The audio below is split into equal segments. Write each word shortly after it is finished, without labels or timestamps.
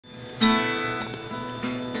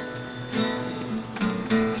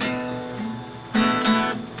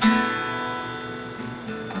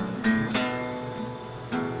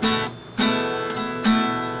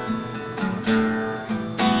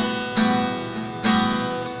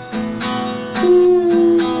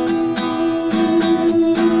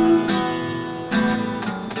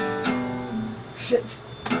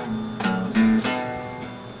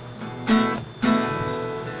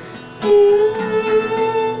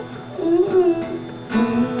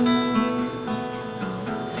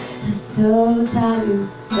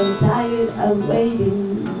so tired of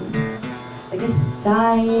waiting. I guess it's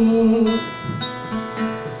time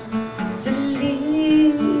to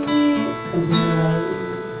leave tonight.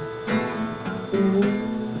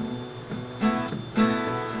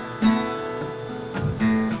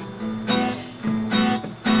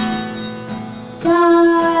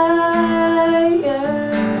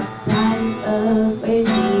 Tired of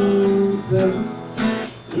waiting for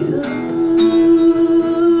you.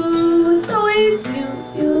 It's always you.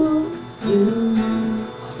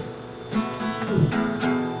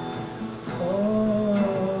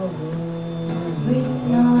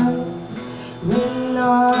 Waiting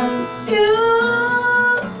on you.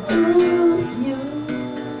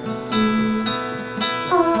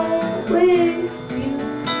 Always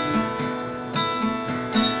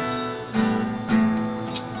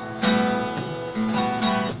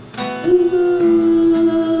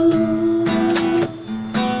you.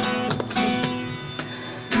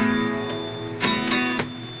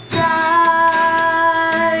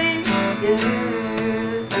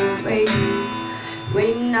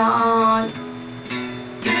 Waiting on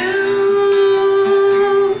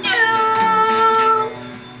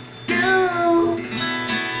you,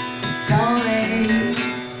 always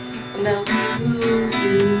about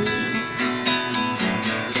you.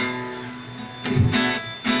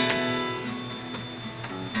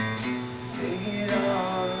 Take it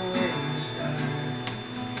all away this time.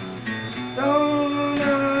 Don't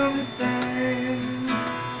understand.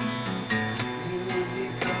 You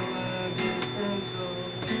become a distant soul,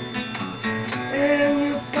 and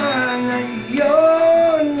you find that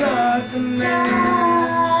you're not the man.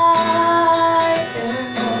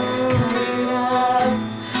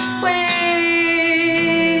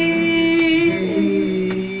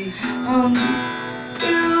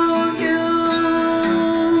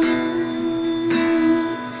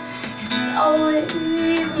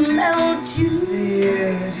 Always about you.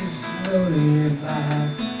 Yeah, just slowly by.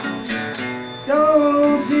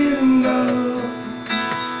 Don't see them go,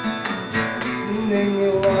 and then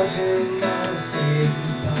you watch them all say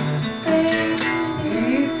goodbye.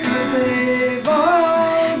 Because they've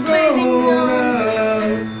all grown up.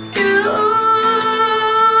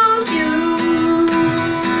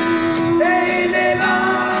 They've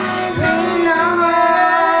all grown up.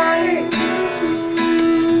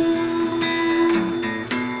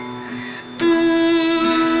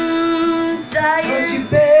 But you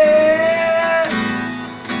bear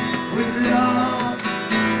with it all,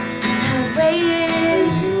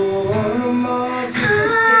 'cause you want them all just to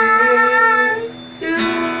stay.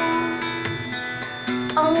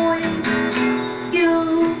 Always you.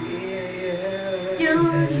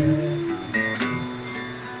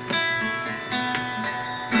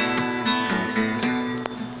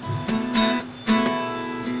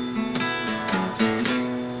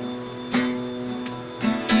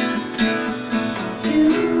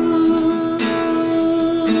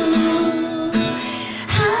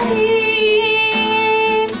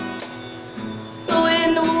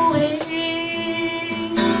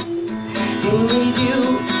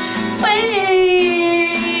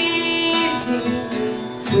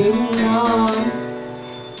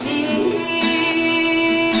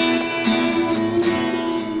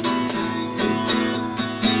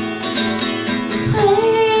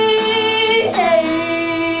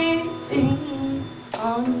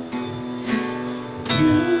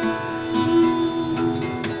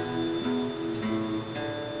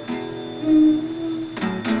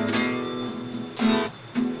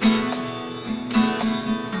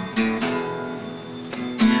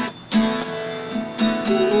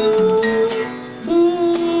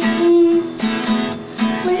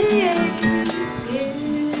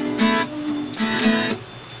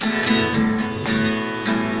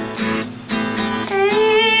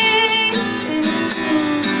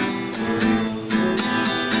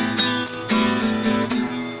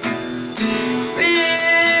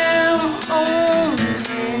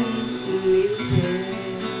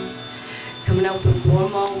 Coming up with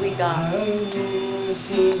one more we got. I've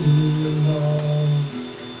seen them all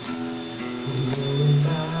going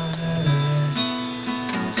by,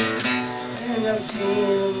 and I've seen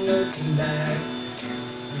them looking back,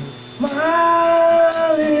 smiling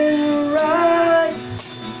right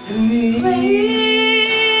to me.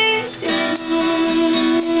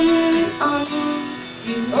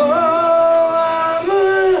 Oh, I'm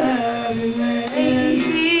a happy man.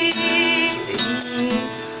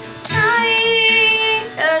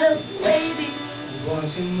 Tired of waiting.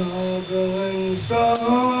 Watching all going strong.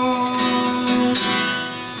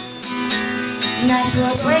 That's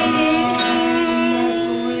worth waiting. That's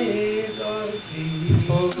the way it ought to be.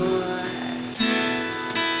 For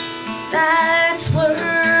that's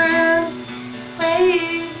worth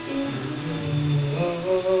waiting.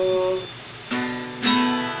 Oh,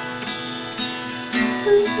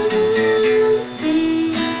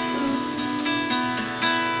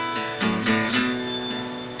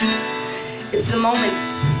 it's the moments.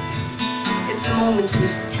 It's the moments we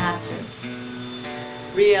should capture.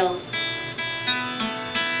 Real.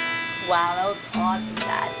 Wow, that was awesome,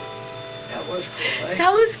 Dad. that was cool, eh?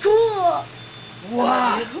 That was cool.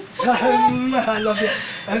 Wow. I love you.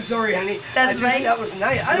 I'm sorry, honey. That's right. That was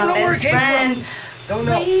nice. I don't My know where it best came friend. from. Don't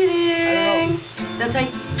know. Waiting. That's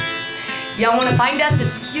right. Y'all want to find us?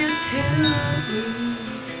 It's YouTube.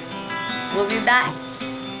 We'll be back.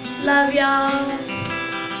 Love y'all.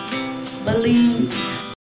 Believe.